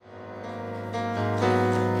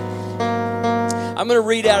I'm going to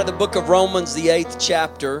read out of the book of Romans, the 8th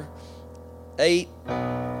chapter, 8,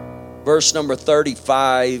 verse number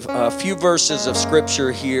 35. A few verses of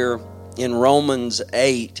scripture here in Romans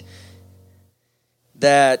 8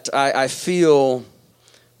 that I feel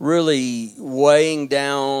really weighing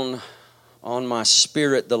down on my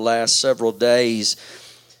spirit the last several days.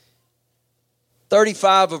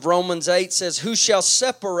 35 of Romans 8 says, "Who shall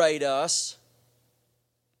separate us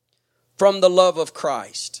from the love of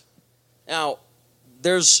Christ?" Now,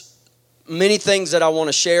 there's many things that I want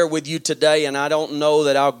to share with you today, and I don't know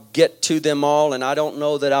that I'll get to them all, and I don't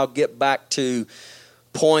know that I'll get back to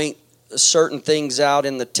point certain things out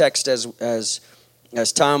in the text as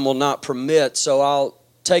time will not permit. So I'll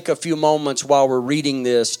take a few moments while we're reading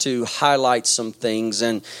this to highlight some things.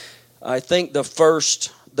 And I think the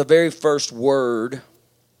very first word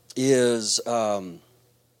is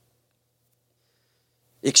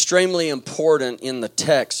extremely important in the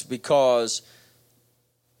text because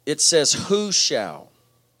it says, "Who shall?"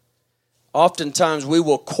 Oftentimes we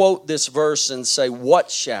will quote this verse and say, "What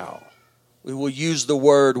shall?" We will use the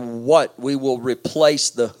word "what." We will replace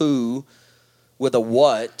the "who" with a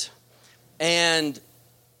 "what." And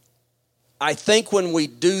I think when we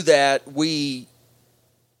do that, we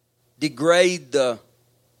degrade the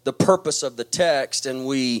purpose of the text, and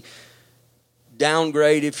we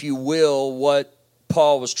downgrade, if you will, what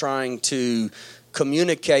Paul was trying to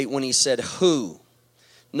communicate when he said "who."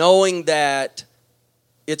 Knowing that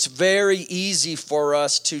it's very easy for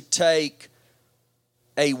us to take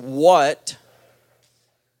a "what"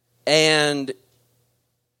 and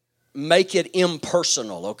make it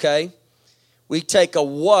impersonal, okay? We take a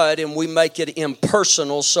 "what" and we make it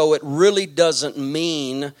impersonal, so it really doesn't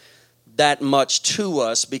mean that much to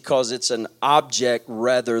us because it's an object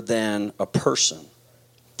rather than a person,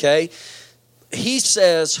 okay? He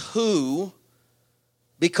says "who"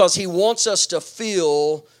 because he wants us to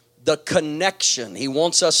feel the connection. He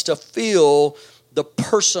wants us to feel the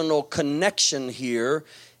personal connection here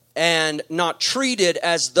and not treat it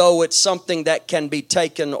as though it's something that can be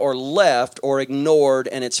taken or left or ignored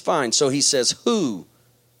and it's fine. So he says, "Who?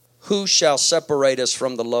 Who shall separate us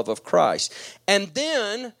from the love of Christ?" And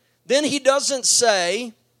then he doesn't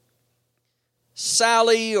say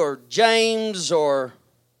Sally or James or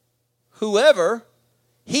whoever.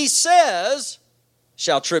 He says,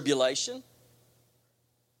 "Shall tribulation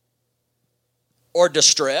or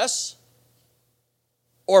distress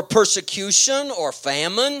or persecution or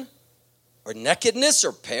famine or nakedness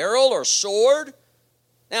or peril or sword?"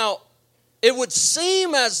 Now, it would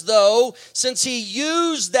seem as though since he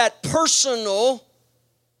used that personal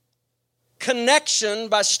connection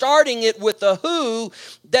by starting it with the "who,"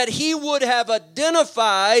 that he would have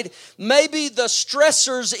identified maybe the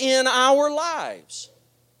stressors in our lives.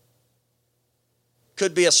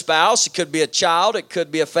 Could be a spouse, it could be a child, it could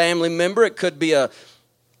be a family member, it could be a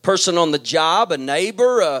person on the job, a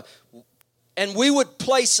neighbor, and we would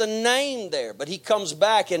place a name there. But he comes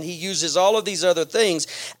back and he uses all of these other things.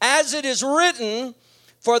 "As it is written,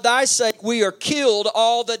 for thy sake we are killed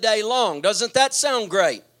all the day long." Doesn't that sound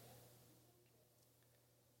great?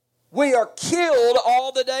 We are killed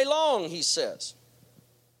all the day long, he says.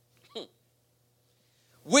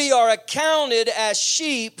 We are accounted as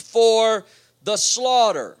sheep for the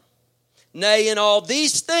slaughter. Nay, in all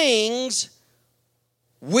these things,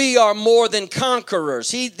 we are more than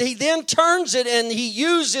conquerors. He then turns it and he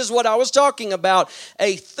uses what I was talking about,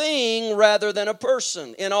 a thing rather than a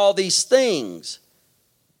person. In all these things.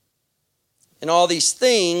 In all these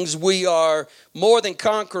things, we are more than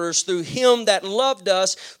conquerors through him that loved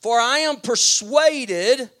us. For I am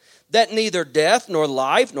persuaded that neither death, nor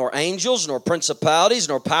life, nor angels, nor principalities,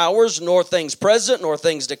 nor powers, nor things present, nor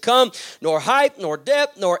things to come, nor height, nor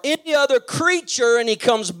depth, nor any other creature. And he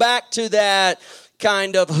comes back to that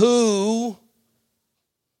kind of "who"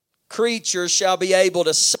 creature shall be able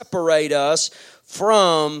to separate us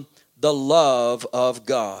from the love of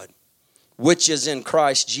God, which is in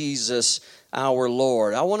Christ Jesus our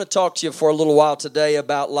Lord. I want to talk to you for a little while today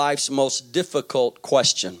about life's most difficult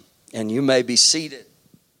question. And you may be seated.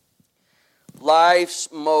 Life's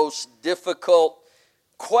most difficult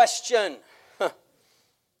question.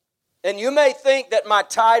 And you may think that my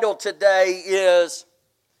title today is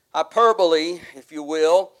hyperbole, if you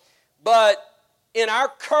will. But in our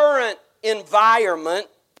current environment,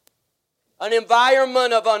 an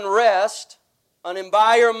environment of unrest, an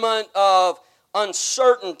environment of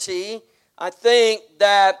uncertainty, I think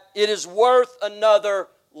that it is worth another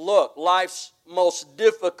look. Life's most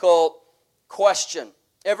difficult question.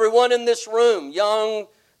 Everyone in this room, young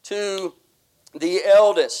to the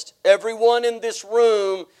eldest, everyone in this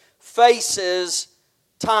room faces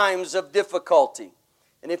times of difficulty.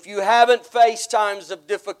 And if you haven't faced times of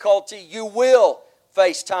difficulty, you will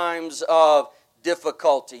face times of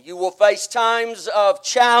difficulty. You will face times of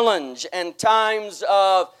challenge and times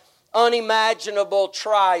of unimaginable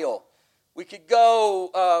trial. We could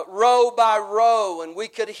go row by row, and we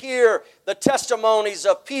could hear the testimonies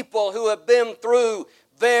of people who have been through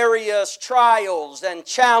various trials and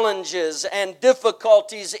challenges and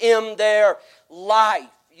difficulties in their life.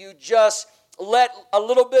 You just let a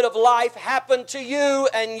little bit of life happen to you,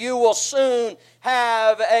 and you will soon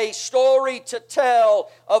have a story to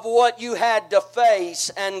tell of what you had to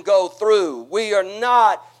face and go through. We are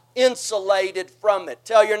not insulated from it.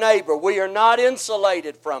 Tell your neighbor, we are not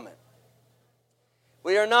insulated from it.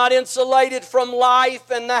 We are not insulated from life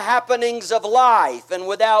and the happenings of life. And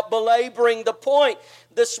without belaboring the point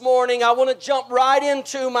this morning, I want to jump right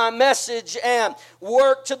into my message and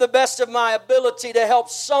work to the best of my ability to help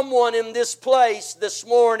someone in this place this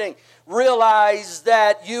morning realize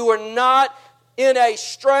that you are not in a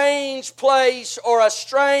strange place or a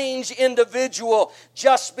strange individual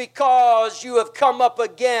just because you have come up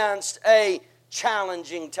against a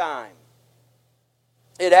challenging time.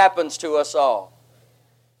 It happens to us all.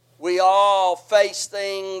 We all face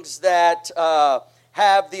things that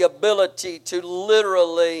have the ability to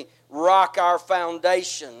literally rock our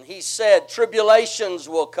foundation. He said tribulations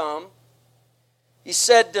will come. He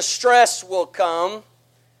said distress will come.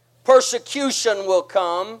 Persecution will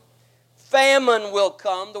come. Famine will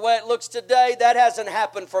come. The way it looks today, that hasn't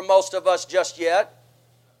happened for most of us just yet.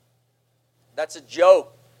 That's a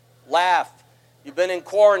joke. Laugh. You've been in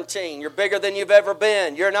quarantine. You're bigger than you've ever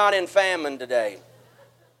been. You're not in famine today.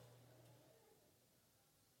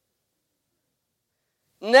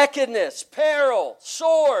 Nakedness, peril,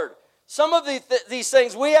 sword. Some of these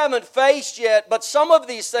things we haven't faced yet, but some of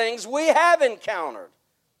these things we have encountered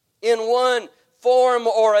in one form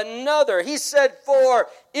or another. He said, for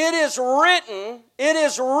it is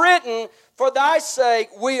written, for thy sake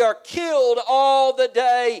we are killed all the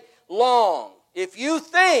day long. If you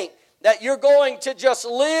think that you're going to just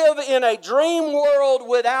live in a dream world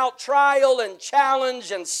without trial and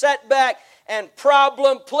challenge and setback and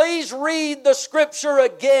problem, please read the scripture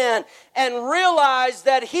again and realize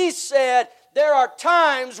that he said there are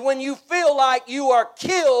times when you feel like you are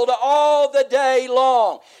killed all the day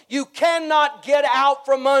long. You cannot get out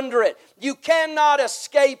from under it. You cannot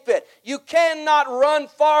escape it. You cannot run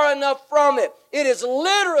far enough from it. It is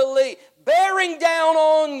literally bearing down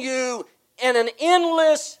on you in an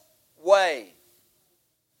endless way,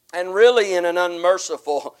 and really in an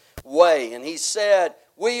unmerciful way. And he said,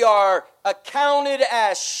 we are accounted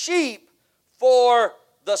as sheep for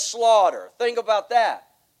the slaughter. Think about that.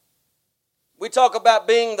 We talk about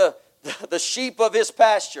being the sheep of his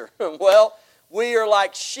pasture. Well, we are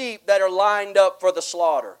like sheep that are lined up for the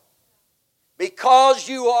slaughter. Because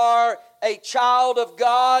you are a child of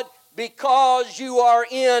God, because you are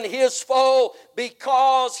in his fold,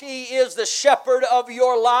 because he is the shepherd of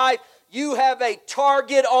your life, you have a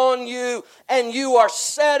target on you, and you are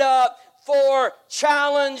set up for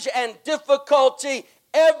challenge and difficulty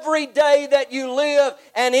every day that you live.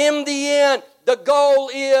 And in the end, the goal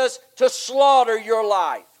is to slaughter your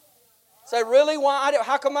life. Say, really? Why?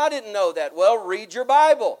 How come I didn't know that? Well, read your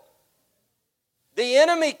Bible. The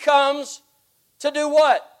enemy comes to do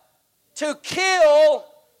what? To kill,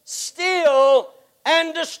 steal,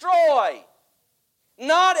 and destroy.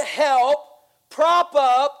 Not help, prop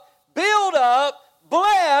up, build up,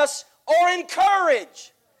 bless, or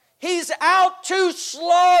encourage. He's out to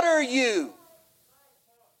slaughter you.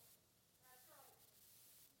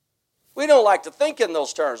 We don't like to think in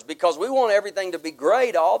those terms because we want everything to be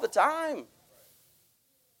great all the time.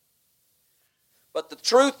 But the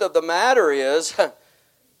truth of the matter is,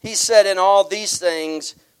 he said, in all these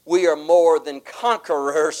things, we are more than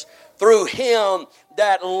conquerors through him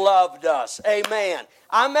that loved us. Amen.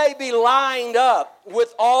 I may be lined up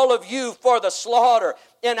with all of you for the slaughter,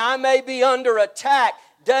 and I may be under attack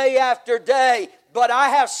day after day, but I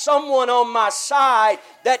have someone on my side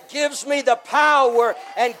that gives me the power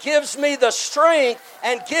and gives me the strength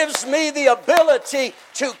and gives me the ability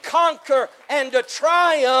to conquer and to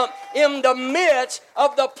triumph in the midst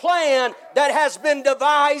of the plan that has been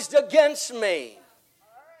devised against me.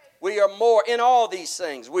 We are more, in all these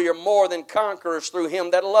things, we are more than conquerors through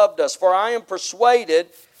him that loved us. For I am persuaded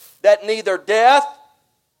that neither death,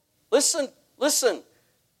 listen,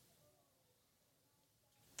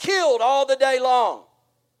 killed all the day long.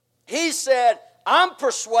 He said, I'm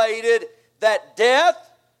persuaded that death,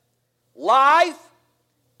 life,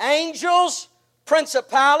 angels,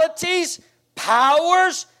 principalities,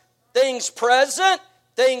 powers, things present,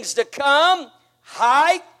 things to come,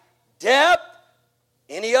 height, depth,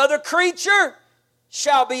 any other creature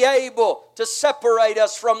shall be able to separate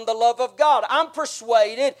us from the love of God. I'm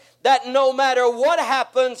persuaded that no matter what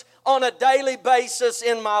happens on a daily basis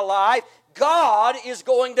in my life, God is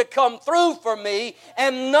going to come through for me,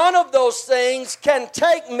 and none of those things can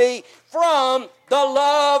take me from the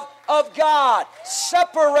love of God.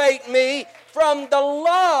 Separate me from the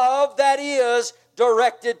love that is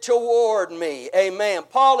directed toward me. Amen.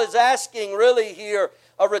 Paul is asking really here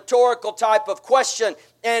a rhetorical type of question,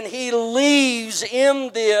 and he leaves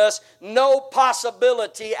in this no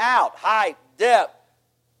possibility out. Height, depth,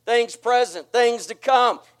 things present, things to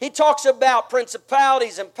come. He talks about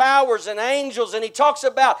principalities and powers and angels, and he talks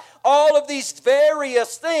about all of these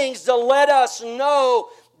various things to let us know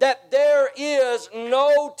that there is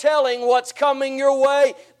no telling what's coming your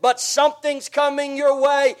way, but something's coming your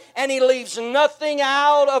way, and he leaves nothing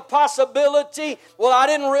out of possibility. Well, I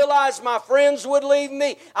didn't realize my friends would leave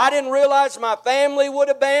me. I didn't realize my family would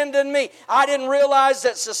abandon me. I didn't realize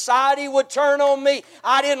that society would turn on me.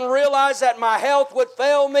 I didn't realize that my health would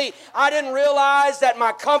fail me. I didn't realize that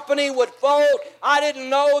my company would fold. I didn't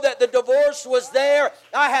know that the divorce was there.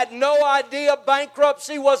 I had no idea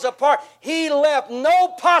bankruptcy was a part. He left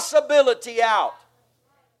no possibility out.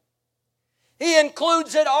 He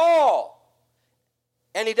includes it all.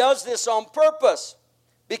 And he does this on purpose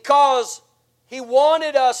because he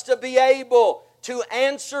wanted us to be able to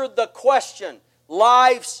answer the question,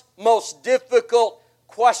 life's most difficult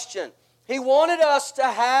question. He wanted us to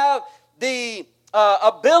have the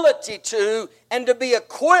ability to and to be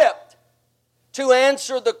equipped to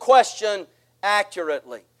answer the question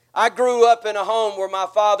accurately. I grew up in a home where my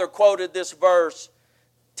father quoted this verse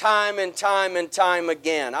time and time and time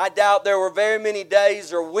again. I doubt there were very many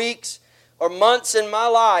days or weeks or months in my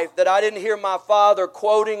life that I didn't hear my father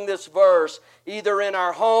quoting this verse, either in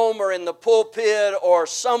our home or in the pulpit or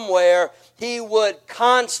somewhere. He would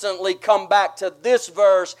constantly come back to this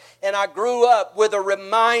verse, and I grew up with a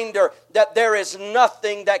reminder that there is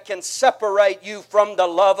nothing that can separate you from the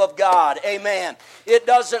love of God. Amen. It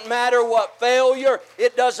doesn't matter what failure,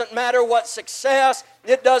 it doesn't matter what success,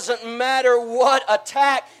 it doesn't matter what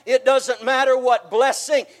attack, it doesn't matter what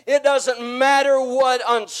blessing, it doesn't matter what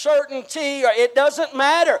uncertainty, or it doesn't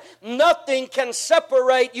matter. Nothing can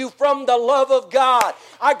separate you from the love of God.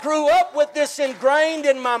 I grew up with this ingrained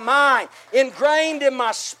in my mind, ingrained in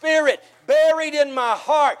my spirit, buried in my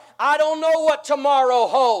heart. I don't know what tomorrow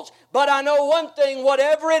holds, but I know one thing,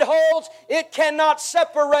 whatever it holds, it cannot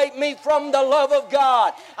separate me from the love of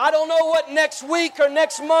God. I don't know what next week or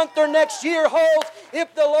next month or next year holds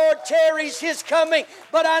if the Lord tarries His coming,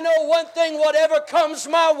 but I know one thing, whatever comes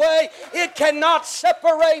my way, it cannot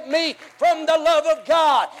separate me from the love of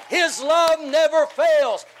God. His love never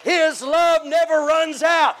fails. His love never runs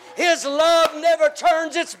out. His love never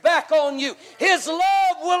turns its back on you. His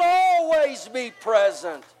love will always be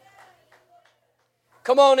present.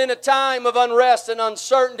 Come on, in a time of unrest and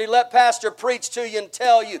uncertainty, let Pastor preach to you and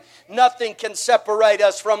tell you nothing can separate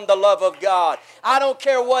us from the love of God. I don't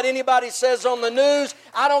care what anybody says on the news.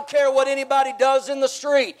 I don't care what anybody does in the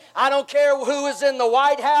street. I don't care who is in the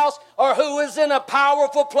White House or who is in a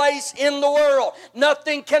powerful place in the world.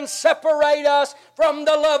 Nothing can separate us from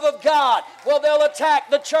the love of God. Well, they'll attack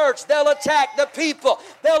the church. They'll attack the people.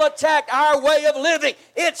 They'll attack our way of living.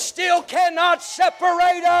 It still cannot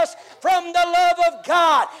separate us from the love of God.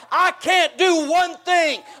 I can't do one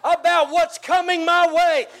thing about what's coming my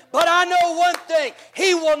way, but I know one thing.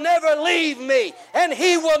 He will never leave me, and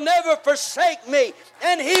He will never forsake me,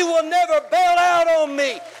 and He will never bail out on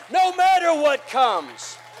me, no matter what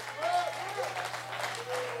comes.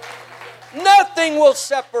 Nothing will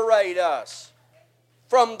separate us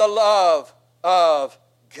from the love of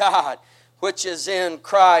God, which is in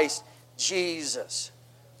Christ Jesus.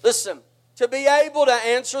 Listen, to be able to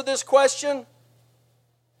answer this question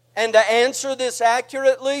and to answer this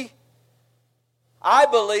accurately, I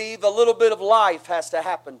believe a little bit of life has to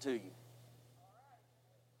happen to you.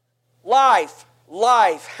 Life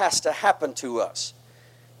has to happen to us.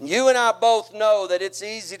 You and I both know that it's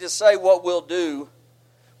easy to say what we'll do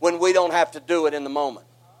when we don't have to do it in the moment.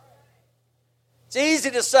 It's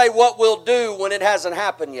easy to say what we'll do when it hasn't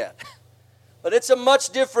happened yet. But it's a much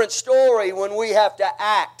different story when we have to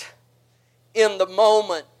act in the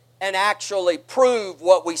moment and actually prove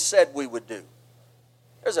what we said we would do.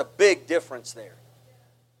 There's a big difference there.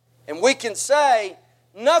 And we can say,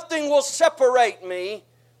 nothing will separate me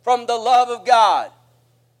from the love of God.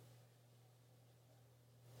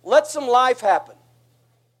 Let some life happen.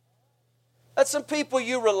 Let some people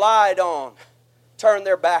you relied on turn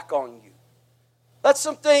their back on you. Let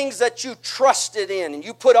some things that you trusted in and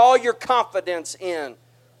you put all your confidence in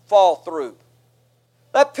fall through.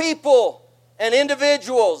 Let people and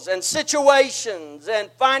individuals and situations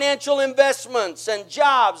and financial investments and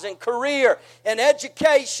jobs and career and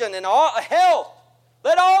education and health,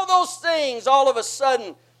 let all those things all of a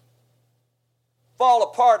sudden fall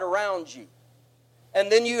apart around you.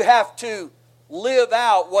 And then you have to live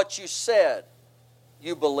out what you said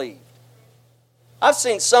you believed. I've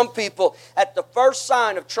seen some people at the first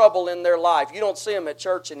sign of trouble in their life, you don't see them at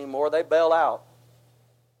church anymore, they bail out.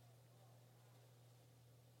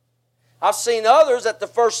 I've seen others at the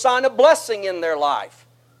first sign of blessing in their life,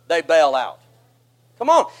 they bail out.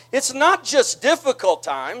 Come on, it's not just difficult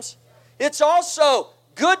times, it's also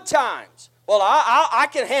good times. Well, I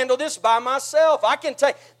can handle this by myself.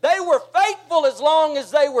 They were faithful as long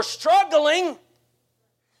as they were struggling,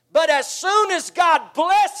 but as soon as God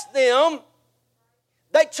blessed them,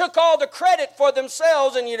 they took all the credit for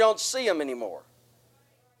themselves and you don't see them anymore.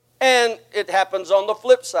 And it happens on the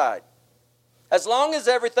flip side. As long as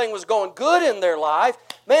everything was going good in their life,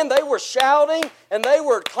 man, they were shouting and they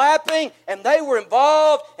were clapping and they were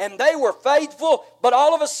involved and they were faithful. But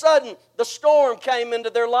all of a sudden, the storm came into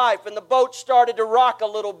their life and the boat started to rock a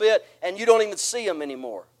little bit and you don't even see them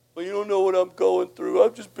anymore. Well, you don't know what I'm going through.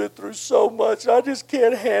 I've just been through so much. I just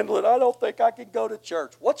can't handle it. I don't think I can go to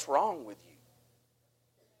church. What's wrong with you?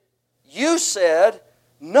 You said,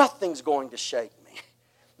 nothing's going to shake me.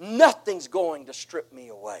 Nothing's going to strip me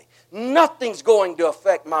away. Nothing's going to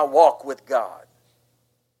affect my walk with God.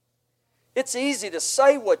 It's easy to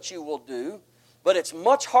say what you will do, but it's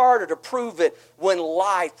much harder to prove it when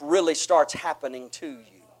life really starts happening to you.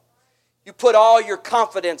 You put all your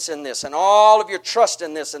confidence in this and all of your trust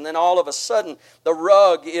in this, and then all of a sudden the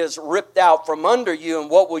rug is ripped out from under you, and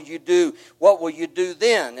what will you do? What will you do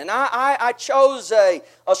then? And I chose a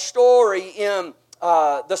story in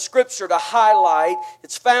the Scripture to highlight.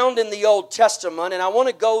 It's found in the Old Testament, and I want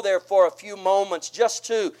to go there for a few moments just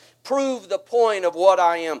to prove the point of what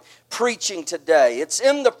I am preaching today. It's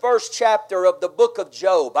in the first chapter of the book of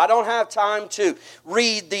Job. I don't have time to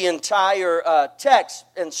read the entire text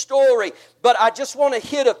and story, but I just want to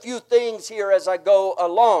hit a few things here as I go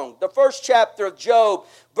along. The first chapter of Job,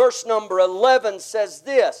 verse number 11 says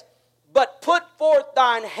this, "But put forth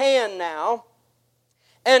thine hand now,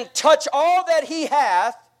 and touch all that he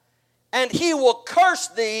hath, and he will curse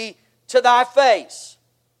thee to thy face."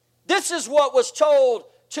 This is what was told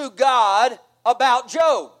to God about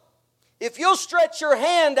Job. If you'll stretch your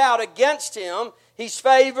hand out against him, he's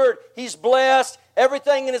favored, he's blessed,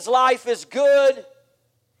 everything in his life is good.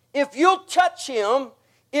 If you'll touch him,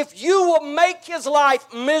 if you will make his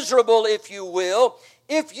life miserable, if you will,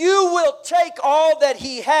 if you will take all that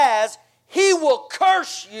he has, he will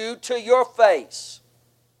curse you to your face.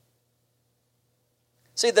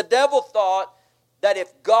 See, the devil thought that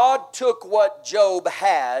if God took what Job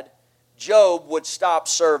had, Job would stop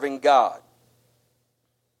serving God.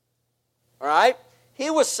 All right?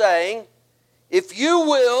 He was saying, if you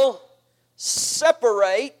will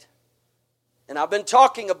separate, and I've been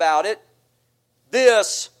talking about it,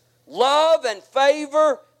 this love and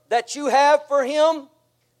favor that you have for him,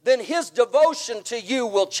 then his devotion to you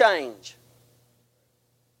will change.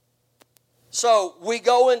 So we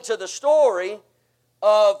go into the story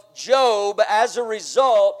of Job as a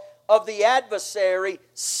result of the adversary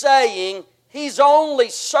saying he's only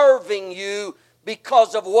serving you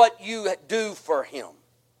because of what you do for him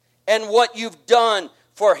and what you've done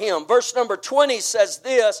for him. Verse number 20 says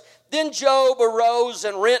this, "Then Job arose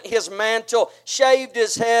and rent his mantle, shaved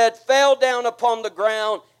his head, fell down upon the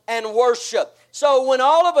ground and worshiped." So when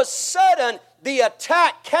all of a sudden the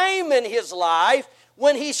attack came in his life,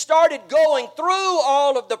 when he started going through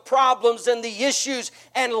all of the problems and the issues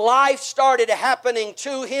and life started happening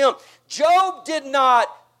to him, Job did not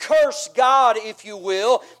curse God, if you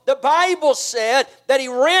will. The Bible said that he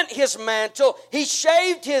rent his mantle, he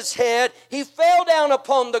shaved his head, he fell down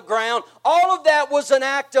upon the ground. All of that was an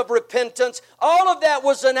act of repentance. All of that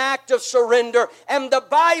was an act of surrender. And the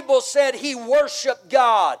Bible said he worshiped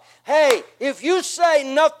God. Hey, if you say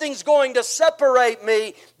nothing's going to separate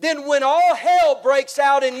me, then when all hell breaks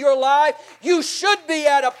out in your life, you should be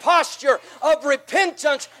at a posture of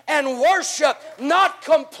repentance and worship, not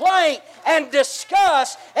complaint and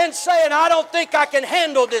disgust and saying, I don't think I can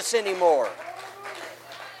handle this anymore.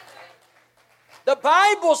 The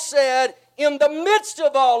Bible said in the midst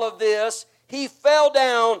of all of this, he fell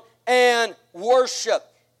down and worshiped.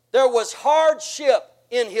 There was hardship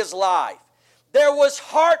in his life. There was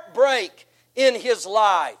heartbreak in his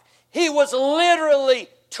life. He was literally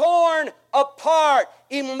torn apart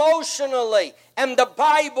emotionally. And the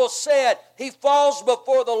Bible said he falls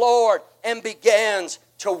before the Lord and begins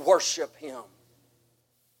to worship Him.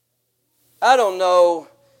 I don't know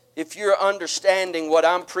if you're understanding what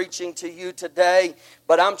I'm preaching to you today,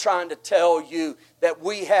 but I'm trying to tell you that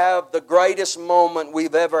we have the greatest moment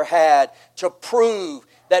we've ever had to prove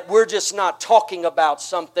that we're just not talking about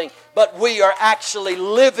something, but we are actually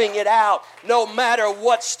living it out no matter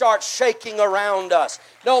what starts shaking around us,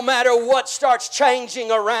 no matter what starts changing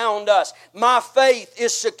around us. My faith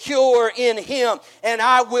is secure in Him, and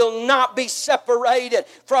I will not be separated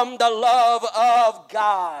from the love of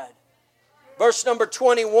God. Verse number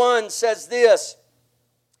 21 says this.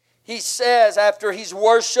 He says, after he's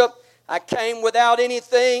worshiped, I came without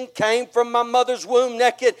anything, came from my mother's womb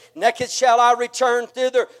naked. Naked shall I return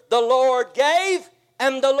thither. The Lord gave,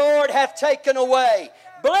 and the Lord hath taken away.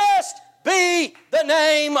 Blessed be the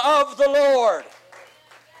name of the Lord.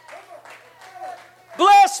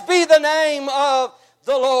 Blessed be the name of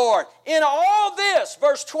the Lord. In all this,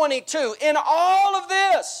 verse 22, in all of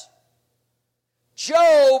this,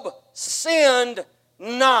 Job sinned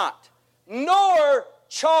not, nor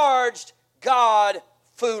charged God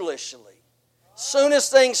foolishly. Soon as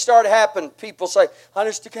things start happening, people say, I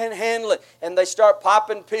just can't handle it. And they start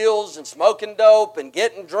popping pills and smoking dope and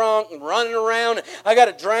getting drunk and running around. I got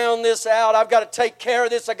to drown this out. I've got to take care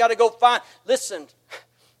of this. I got to go find. Listen,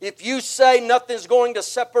 if you say nothing's going to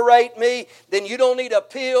separate me, then you don't need a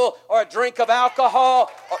pill or a drink of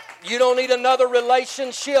alcohol. You don't need another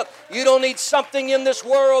relationship. You don't need something in this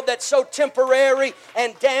world that's so temporary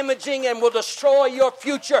and damaging and will destroy your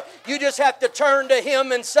future. You just have to turn to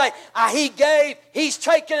Him and say, He gave, He's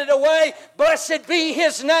taken it away. Blessed be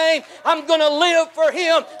His name. I'm going to live for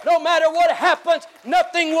Him. No matter what happens,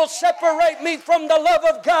 nothing will separate me from the love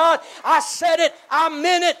of God. I said it. I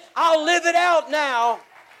meant it. I'll live it out now.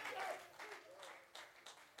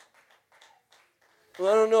 Well,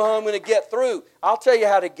 I don't know how I'm going to get through. I'll tell you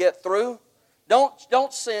how to get through.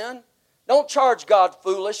 Don't sin. Don't charge God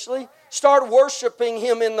foolishly. Start worshiping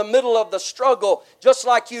Him in the middle of the struggle, just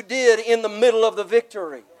like you did in the middle of the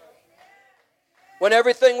victory. When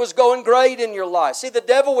everything was going great in your life. See, the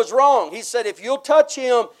devil was wrong. He said, if you'll touch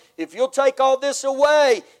Him, if you'll take all this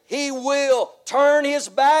away, He will turn His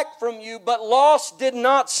back from you. But loss did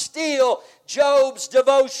not steal Job's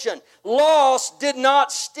devotion. Loss did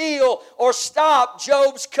not steal or stop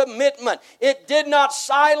Job's commitment. It did not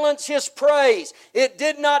silence his praise. It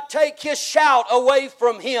did not take his shout away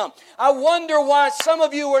from him. I wonder why some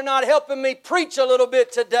of you are not helping me preach a little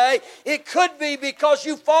bit today. It could be because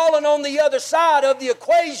you've fallen on the other side of the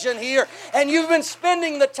equation here, and you've been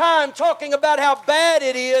spending the time talking about how bad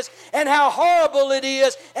it is and how horrible it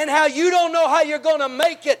is and how you don't know how you're going to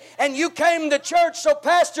make it. And you came to church so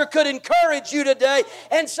Pastor could encourage you today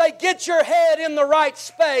and say, get your head in the right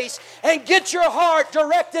space and get your heart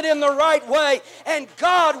directed in the right way, and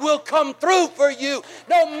God will come through for you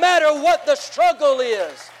no matter what the struggle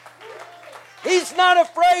is. He's not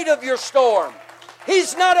afraid of your storm.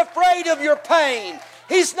 He's not afraid of your pain.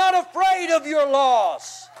 He's not afraid of your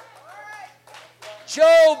loss.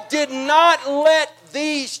 Job did not let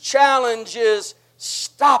these challenges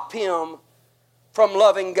stop him from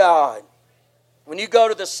loving God. When you go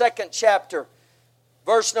to the 2nd chapter,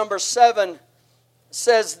 verse number 7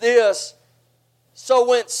 says this, so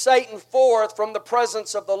went Satan forth from the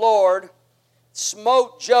presence of the Lord,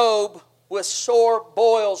 smote Job with sore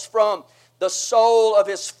boils from the sole of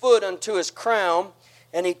his foot unto his crown,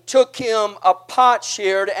 and he took him a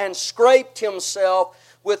potsherd and scraped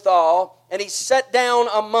himself withal, and he sat down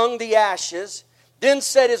among the ashes. Then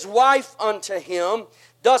said his wife unto him,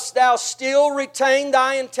 dost thou still retain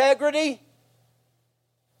thy integrity?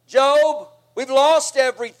 Job, we've lost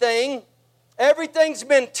everything. Everything's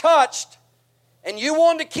been touched. And you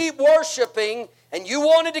wanted to keep worshiping, and you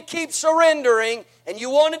wanted to keep surrendering, and you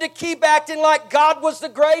wanted to keep acting like God was the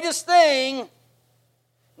greatest thing.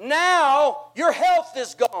 Now your health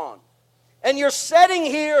is gone. And you're sitting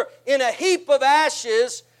here in a heap of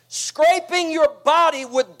ashes, scraping your body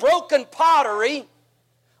with broken pottery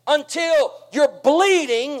until you're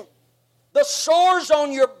bleeding. The sores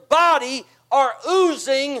on your body are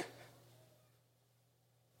oozing,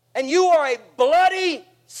 and you are a bloody,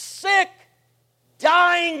 sick,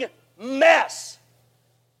 dying mess.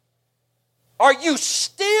 Are you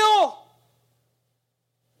still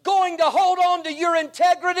going to hold on to your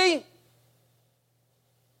integrity?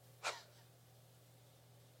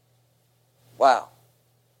 Wow.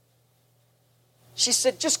 She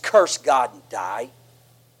said, just curse God and die.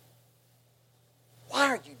 Why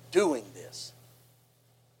are you doing this?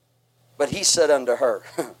 But he said unto her,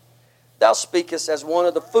 thou speakest as one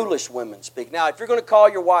of the foolish women speak. Now, if you're going to call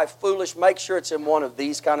your wife foolish, make sure it's in one of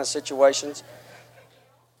these kind of situations.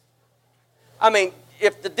 I mean,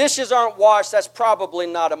 if the dishes aren't washed, that's probably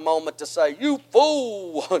not a moment to say, you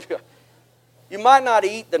fool. You might not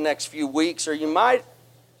eat the next few weeks, or you might,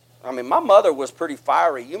 my mother was pretty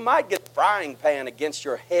fiery. You might get a frying pan against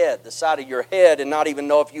your head, the side of your head, and not even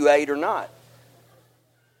know if you ate or not.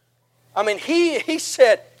 He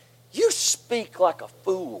said, you speak like a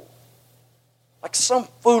fool, like some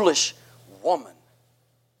foolish woman.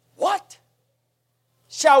 What?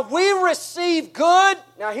 Shall we receive good?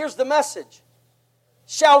 Now here's the message.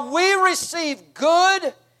 Shall we receive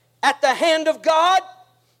good at the hand of God?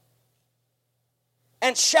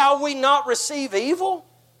 And shall we not receive evil?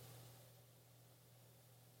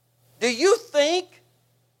 Do you think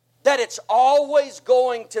that it's always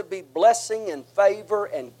going to be blessing and favor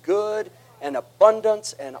and good and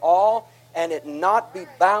abundance and all, and it not be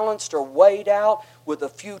balanced or weighed out with a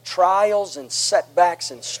few trials and setbacks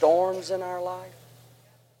and storms in our life?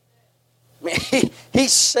 He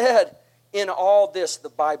said, in all this, the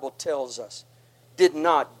Bible tells us, did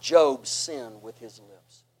not Job sin with his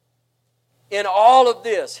lips? In all of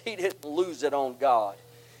this, he didn't lose it on God.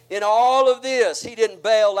 In all of this, he didn't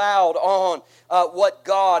bail out on what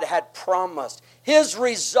God had promised. His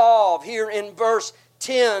resolve here in verse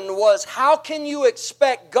 10 was, how can you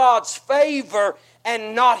expect God's favor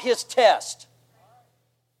and not His test?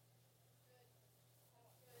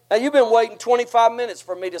 Now, you've been waiting 25 minutes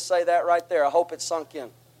for me to say that right there. I hope it sunk in.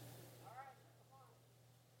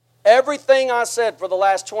 Everything I said for the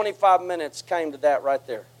last 25 minutes came to that right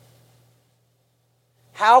there.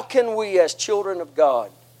 How can we as children of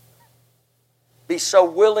God be so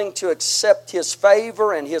willing to accept His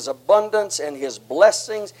favor and His abundance and His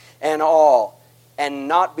blessings and all, and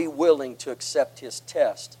not be willing to accept His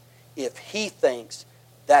test if He thinks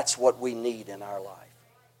that's what we need in our life?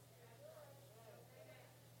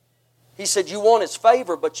 He said, you want His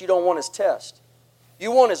favor, but you don't want His test.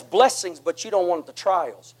 You want His blessings, but you don't want the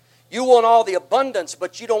trials. You want all the abundance,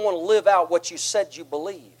 but you don't want to live out what you said you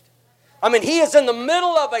believed. He is in the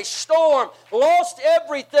middle of a storm, lost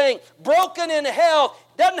everything, broken in health,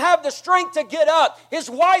 doesn't have the strength to get up. His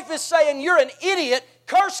wife is saying, you're an idiot.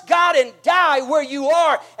 Curse God and die where you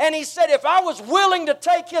are. And he said, if I was willing to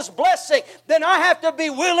take His blessing, then I have to be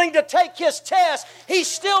willing to take His test. He's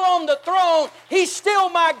still on the throne. He's still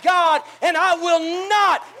my God. And I will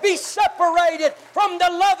not be separated from the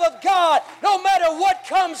love of God, no matter what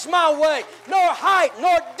comes my way, nor height,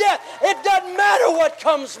 nor depth. It doesn't matter what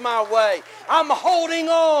comes my way. I'm holding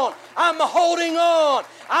on. I'm holding on.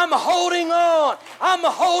 I'm holding on. I'm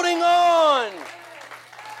holding on.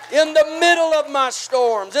 In the middle of my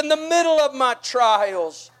storms, in the middle of my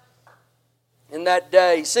trials, in that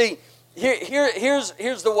day. See,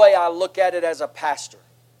 here's the way I look at it as a pastor.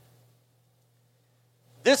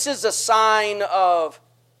 This is a sign of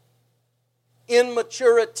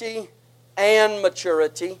immaturity and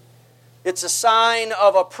maturity. It's a sign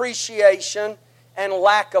of appreciation and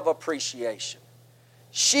lack of appreciation.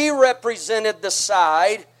 She represented the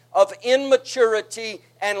side of immaturity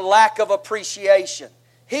and lack of appreciation.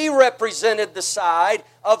 He represented the side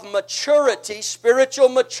of maturity, spiritual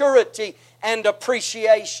maturity, and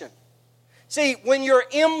appreciation. See, when you're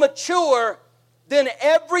immature, then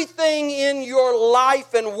everything in your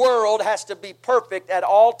life and world has to be perfect at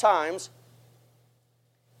all times.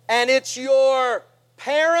 And it's your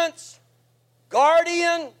parents,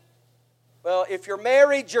 guardian, well, if you're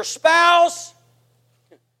married, your spouse.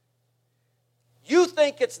 You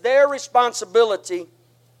think it's their responsibility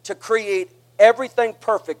to create everything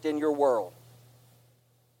perfect in your world.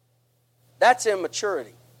 That's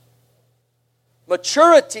immaturity.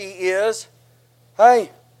 Maturity is,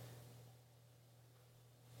 hey,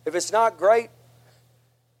 if it's not great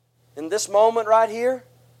in this moment right here,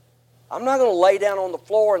 I'm not going to lay down on the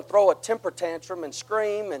floor and throw a temper tantrum and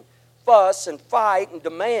scream and fuss and fight and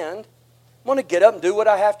demand. I'm going to get up and do what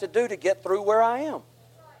I have to do to get through where I am.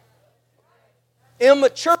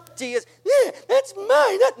 Immaturity is, yeah, that's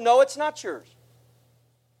mine. No, it's not yours.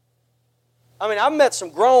 I've met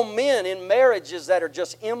some grown men in marriages that are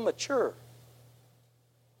just immature.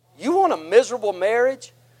 You want a miserable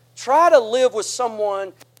marriage? Try to live with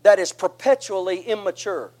someone that is perpetually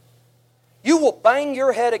immature. You will bang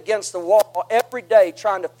your head against the wall every day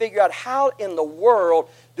trying to figure out how in the world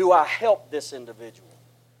do I help this individual.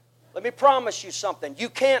 Let me promise you something. You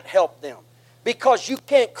can't help them because you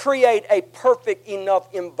can't create a perfect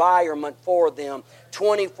enough environment for them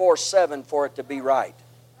 24/7 for it to be right.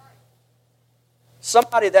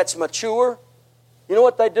 Somebody that's mature, you know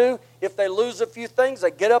what they do? If they lose a few things,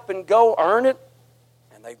 they get up and go earn it,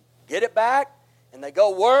 and they get it back, and they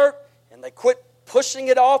go work, and they quit pushing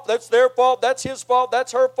it off. That's their fault, that's his fault,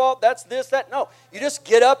 that's her fault, that's this, that. No, you just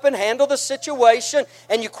get up and handle the situation,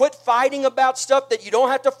 and you quit fighting about stuff that you don't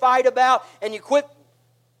have to fight about, and you quit.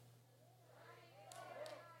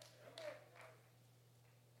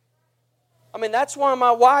 I mean, that's why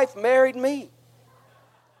my wife married me.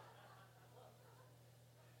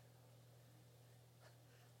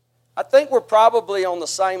 I think we're probably on the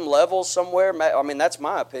same level somewhere. I mean, that's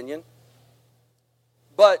my opinion.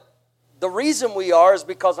 But the reason we are is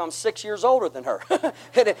because I'm 6 years older than her.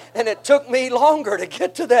 and it took me longer to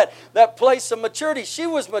get to that place of maturity. She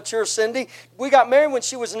was mature, Cindy. We got married when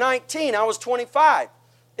she was 19. I was 25.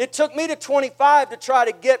 It took me to 25 to try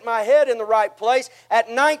to get my head in the right place. At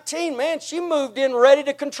 19, man, she moved in ready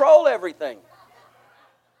to control everything.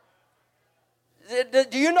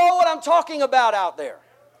 Do you know what I'm talking about out there?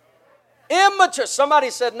 Immature. Somebody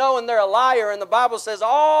said no, and they're a liar, and the Bible says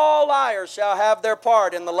all liars shall have their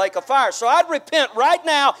part in the lake of fire. So I'd repent right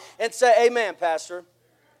now and say, amen, Pastor.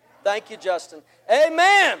 Thank you, Justin.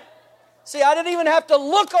 Amen. See, I didn't even have to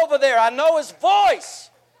look over there. I know his voice.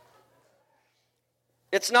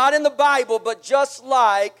 It's not in the Bible, but just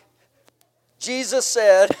like Jesus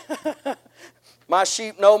said, my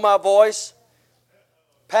sheep know my voice,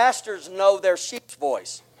 pastors know their sheep's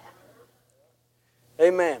voice.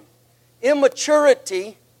 Amen.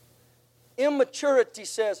 Immaturity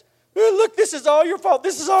says, look, this is all your fault.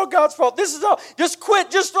 This is all God's fault. This is all. Just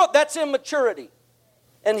quit. Just throw. That's immaturity.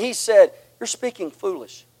 And he said, you're speaking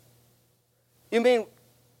foolish. You mean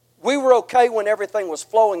we were okay when everything was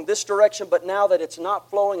flowing this direction, but now that it's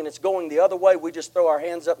not flowing and it's going the other way, we just throw our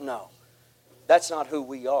hands up? No. That's not who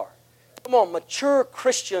we are. Come on, mature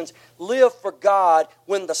Christians live for God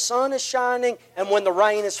when the sun is shining and when the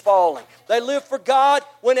rain is falling. They live for God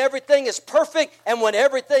when everything is perfect and when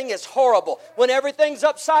everything is horrible. When everything's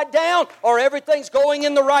upside down or everything's going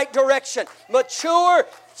in the right direction. Mature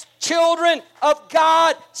children of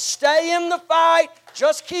God, stay in the fight.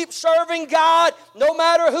 Just keep serving God no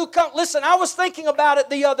matter who comes. Listen, I was thinking about it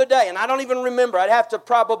the other day, and I don't even remember. I'd have to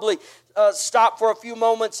probably stop for a few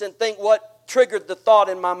moments and think what triggered the thought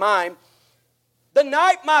in my mind. The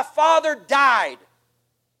night my father died,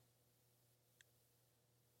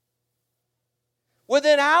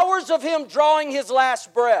 within hours of him drawing his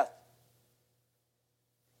last breath,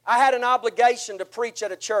 I had an obligation to preach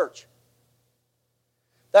at a church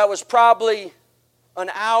that was probably an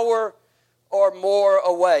hour or more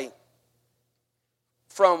away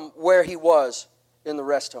from where he was in the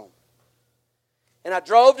rest home. And I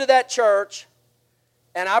drove to that church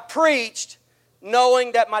and I preached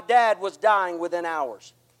knowing that my dad was dying within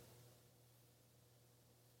hours.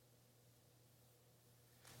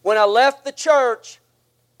 When I left the church,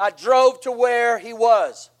 I drove to where he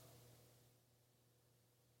was.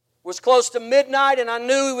 It was close to midnight and I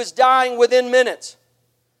knew he was dying within minutes.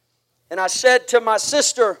 And I said to my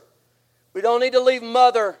sister, we don't need to leave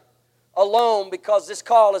Mother alone because this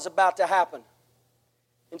call is about to happen.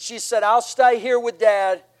 And she said, I'll stay here with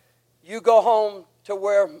Dad. You go home to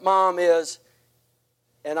where Mom is.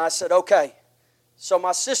 And I said, okay. So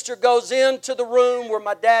my sister goes into the room where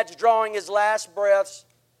my dad's drawing his last breaths.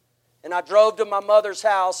 And I drove to my mother's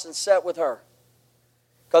house and sat with her.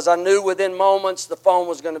 Because I knew within moments the phone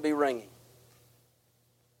was going to be ringing.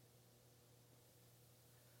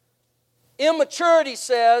 Immaturity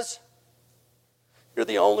says, you're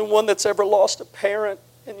the only one that's ever lost a parent,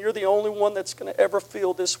 and you're the only one that's going to ever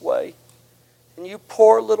feel this way. And you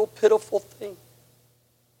poor little pitiful thing.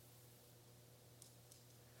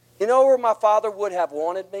 You know where my father would have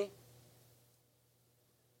wanted me?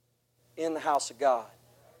 In the house of God,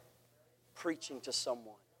 preaching to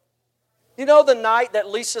someone. You know the night that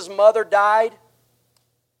Lisa's mother died?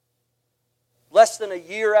 Less than a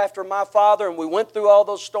year after my father, and we went through all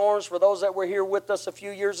those storms for those that were here with us a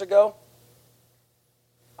few years ago.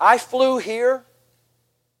 I flew here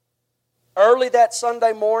early that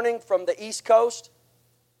Sunday morning from the East Coast,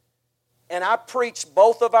 and I preached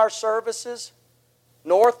both of our services,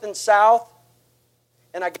 north and south,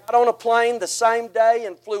 and I got on a plane the same day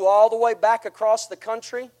and flew all the way back across the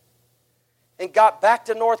country and got back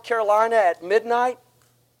to North Carolina at midnight.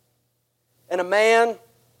 And a man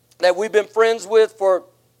that we've been friends with for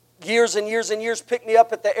years and years and years picked me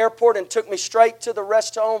up at the airport and took me straight to the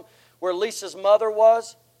rest home where Lisa's mother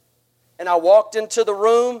was. And I walked into the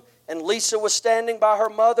room, and Lisa was standing by her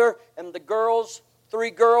mother, and the girls,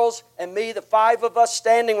 3 girls, and me, the 5 of us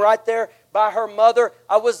standing right there by her mother.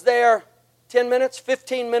 I was there 10 minutes,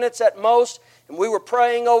 15 minutes at most, and we were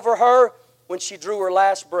praying over her when she drew her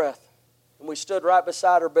last breath. And we stood right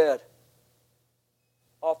beside her bed,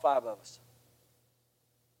 all 5 of us.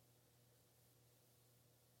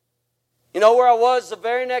 You know where I was the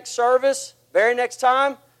very next service, very next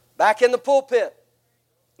time? Back in the pulpit.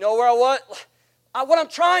 You know where I was? What I'm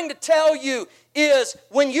trying to tell you is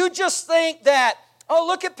when you just think that, oh,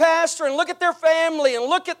 look at Pastor and look at their family and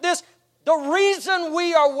look at this. The reason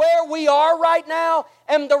we are where we are right now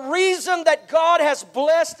and the reason that God has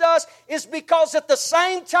blessed us is because at the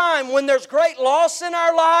same time when there's great loss in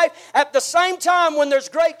our life, at the same time when there's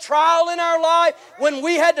great trial in our life, when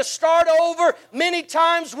we had to start over many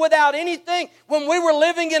times without anything, when we were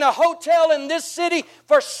living in a hotel in this city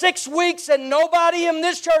for 6 weeks and nobody in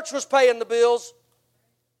this church was paying the bills.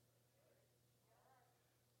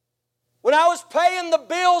 When I was paying the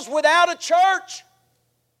bills without a church,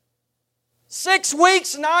 6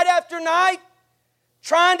 weeks, night after night,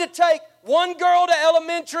 trying to take one girl to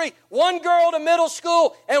elementary, one girl to middle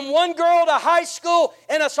school, and one girl to high school,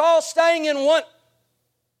 and us all staying in one.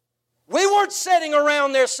 We weren't sitting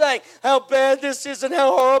around there saying how bad this is and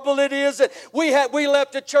how horrible it is. And we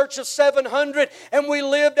left a church of 700 and we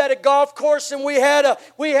lived at a golf course and we had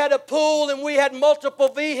a pool and we had multiple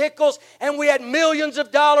vehicles and we had millions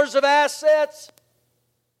of dollars of assets.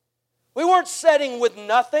 We weren't sitting with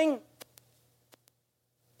nothing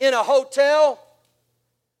in a hotel.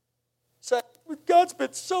 Saying, God's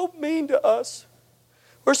been so mean to us.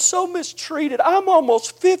 We're so mistreated. I'm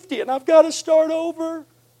almost 50 and I've got to start over.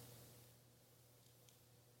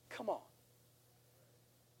 Come on.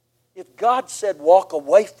 If God said walk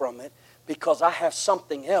away from it because I have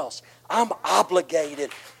something else, I'm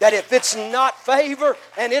obligated that if it's not favor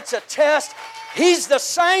and it's a test, He's the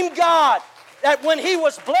same God that when He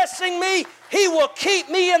was blessing me, He will keep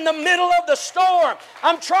me in the middle of the storm.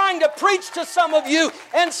 I'm trying to preach to some of you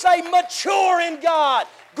and say mature in God,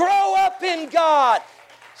 grow up in God,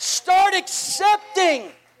 start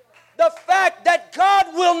accepting the fact that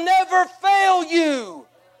God will never fail you.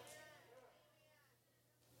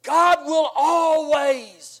 God will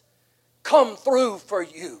always come through for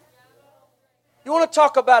you. You want to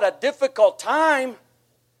talk about a difficult time?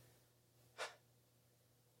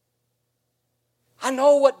 I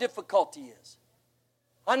know what difficulty is.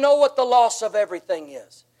 I know what the loss of everything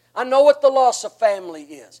is. I know what the loss of family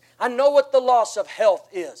is. I know what the loss of health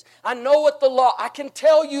is. I know what I can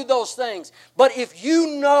tell you those things. But if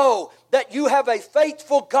you know that you have a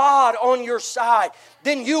faithful God on your side,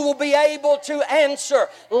 then you will be able to answer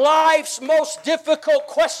life's most difficult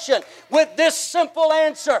question with this simple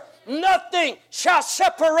answer. Nothing shall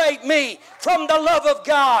separate me from the love of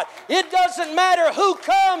God. It doesn't matter who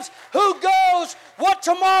comes, who goes, what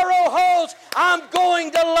tomorrow holds. I'm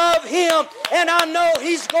going to love Him, and I know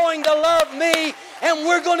He's going to love me, and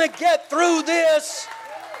we're going to get through this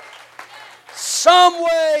some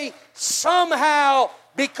way, somehow,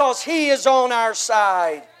 because He is on our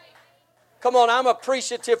side. Come on, I'm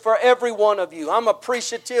appreciative for every one of you. I'm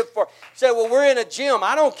appreciative for, say, well, we're in a gym.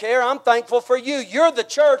 I don't care. I'm thankful for you. You're the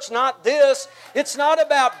church, not this. It's not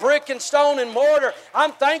about brick and stone and mortar.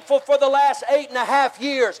 I'm thankful for the last 8.5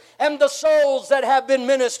 years and the souls that have been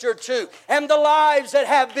ministered to and the lives that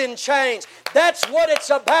have been changed. That's what it's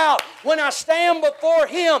about. When I stand before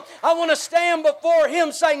Him, I want to stand before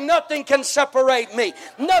Him saying, nothing can separate me.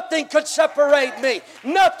 Nothing could separate me.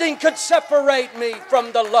 Nothing could separate me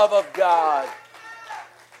from the love of God.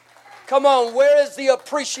 Come on, where is the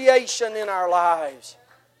appreciation in our lives?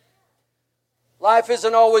 Life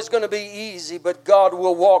isn't always going to be easy, but God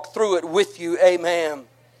will walk through it with you. Amen.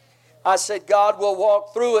 I said God will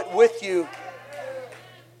walk through it with you.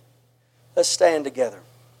 Let's stand together.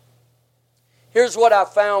 Here's what I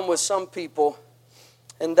found with some people,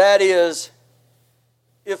 and that is,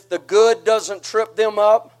 if the good doesn't trip them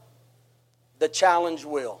up, the challenge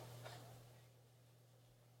will.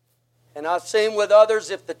 And I've seen with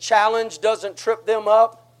others, if the challenge doesn't trip them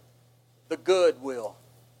up, the good will.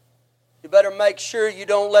 You better make sure you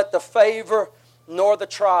don't let the favor nor the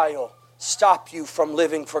trial stop you from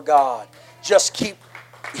living for God. Just keep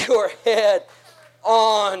your head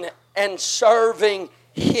on and serving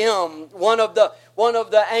Him. One of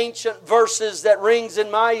the ancient verses that rings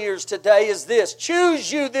in my ears today is this: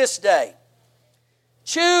 choose you this day.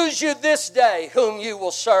 Choose you this day whom you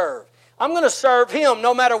will serve. I'm going to serve Him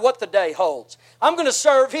no matter what the day holds. I'm going to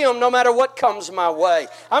serve Him no matter what comes my way.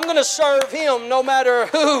 I'm going to serve Him no matter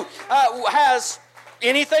who has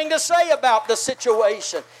anything to say about the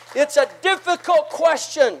situation. It's a difficult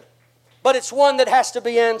question, but it's one that has to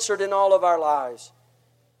be answered in all of our lives.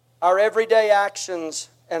 Our everyday actions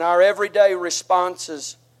and our everyday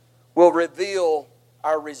responses will reveal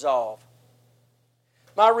our resolve.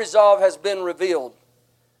 My resolve has been revealed.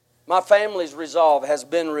 My family's resolve has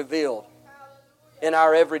been revealed in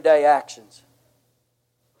our everyday actions.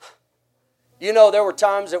 You know, there were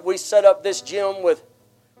times that we set up this gym with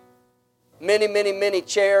many, many, many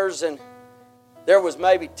chairs, and there was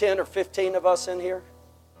maybe 10 or 15 of us in here.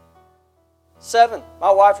 7.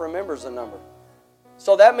 My wife remembers the number.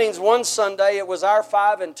 So that means one Sunday it was our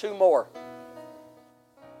 5 and 2 more.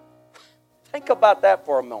 Think about that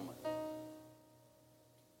for a moment.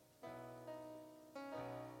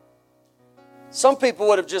 Some people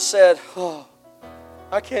would have just said, oh,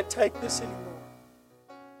 I can't take this anymore.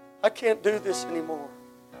 I can't do this anymore.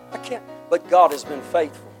 I can't. But God has been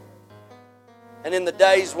faithful. And in the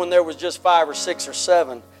days when there was just 5 or 6 or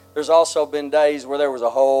 7, there's also been days where there was a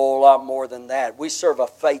whole lot more than that. We serve a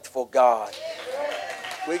faithful God.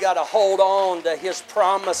 We got to hold on to His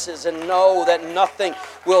promises and know that nothing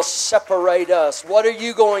will separate us. What are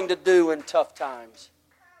you going to do in tough times?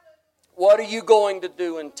 What are you going to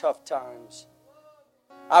do in tough times?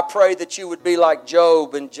 I pray that you would be like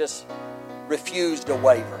Job and just refuse to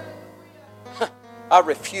waver. I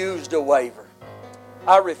refuse to waver.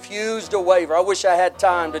 I refuse to waver. I wish I had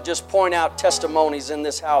time to just point out testimonies in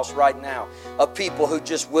this house right now of people who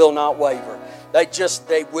just will not waver.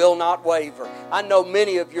 They will not waver. I know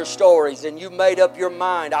many of your stories, and you made up your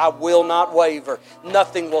mind, I will not waver.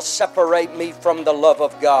 Nothing will separate me from the love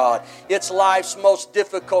of God. It's life's most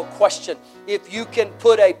difficult question. If you can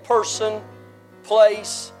put a person,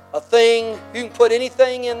 place, a thing, you can put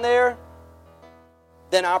anything in there,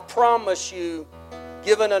 then I promise you,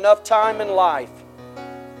 given enough time in life,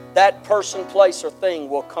 that person, place, or thing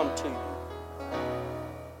will come to you.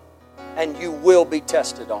 And you will be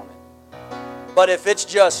tested on it. But if it's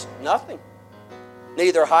just nothing,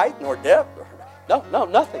 neither height nor depth,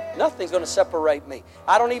 nothing. Nothing's going to separate me.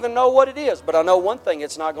 I don't even know what it is, but I know one thing,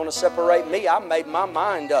 it's not going to separate me. I made my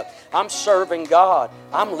mind up. I'm serving God.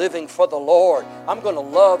 I'm living for the Lord. I'm going to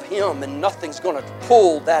love Him, and nothing's going to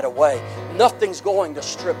pull that away. Nothing's going to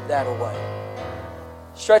strip that away.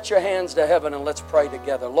 Stretch your hands to heaven and let's pray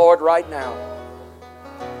together. Lord, right now,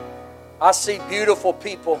 I see beautiful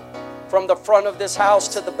people from the front of this house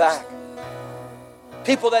to the back.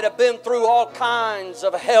 People that have been through all kinds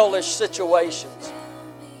of hellish situations.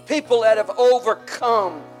 People that have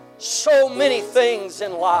overcome so many things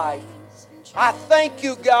in life. I thank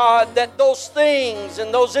you, God, that those things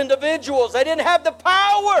and those individuals, they didn't have the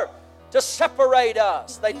power to separate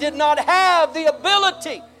us. They did not have the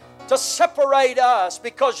ability to separate us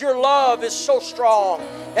because your love is so strong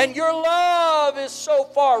and your love is so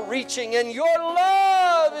far-reaching and your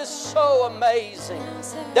love is so amazing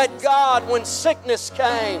that God, when sickness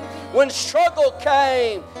came, when struggle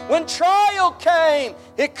came, when trial came,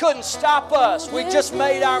 it couldn't stop us. We just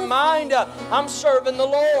made our mind up. I'm serving the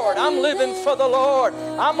Lord. I'm living for the Lord.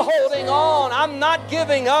 I'm holding on. I'm not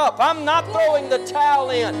giving up. I'm not throwing the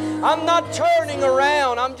towel in. I'm not turning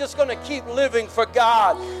around. I'm just going to keep living for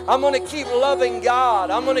God. I'm going to keep loving God.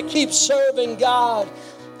 I'm going to keep serving God.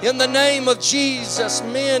 In the name of Jesus,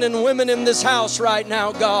 men and women in this house right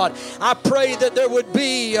now, God, I pray that there would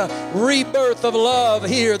be a rebirth of love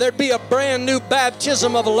here. There'd be a brand new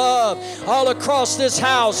baptism of love all across this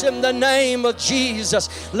house. In the name of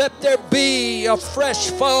Jesus, let there be a fresh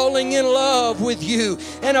falling in love with you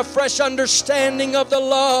and a fresh understanding of the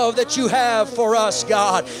love that you have for us,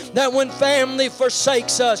 God. That when family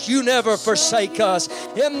forsakes us, you never forsake us.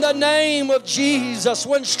 In the name of Jesus,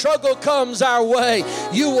 when struggle comes our way,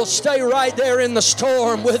 you will stay right there in the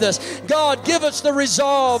storm with us. God, give us the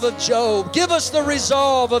resolve of Job. Give us the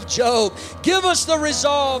resolve of Job. Give us the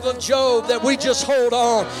resolve of Job that we just hold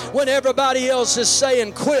on when everybody else is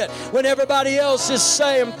saying quit, when everybody else is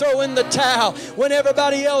saying throw in the towel, when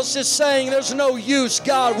everybody else is saying there's no use.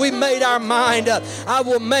 God, we made our mind up. I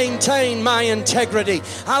will maintain my integrity.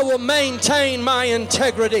 I will maintain my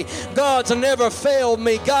integrity. God's never failed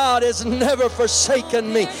me. God has never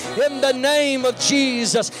forsaken me. In the name of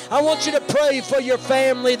Jesus, I want you to pray for your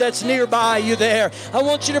family that's nearby you there. I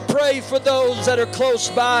want you to pray for those that are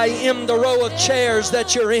close by in the row of chairs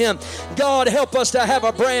that you're in. God, help us to have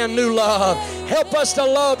a brand new love. Help us to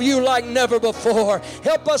love you like never before.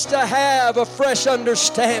 Help us to have a fresh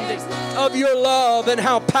understanding of your love and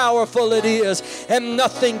how powerful it is. And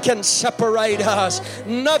nothing can separate us.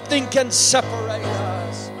 Nothing can separate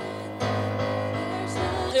us.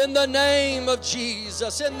 In the name of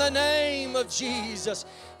Jesus, in the name of Jesus,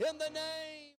 in the name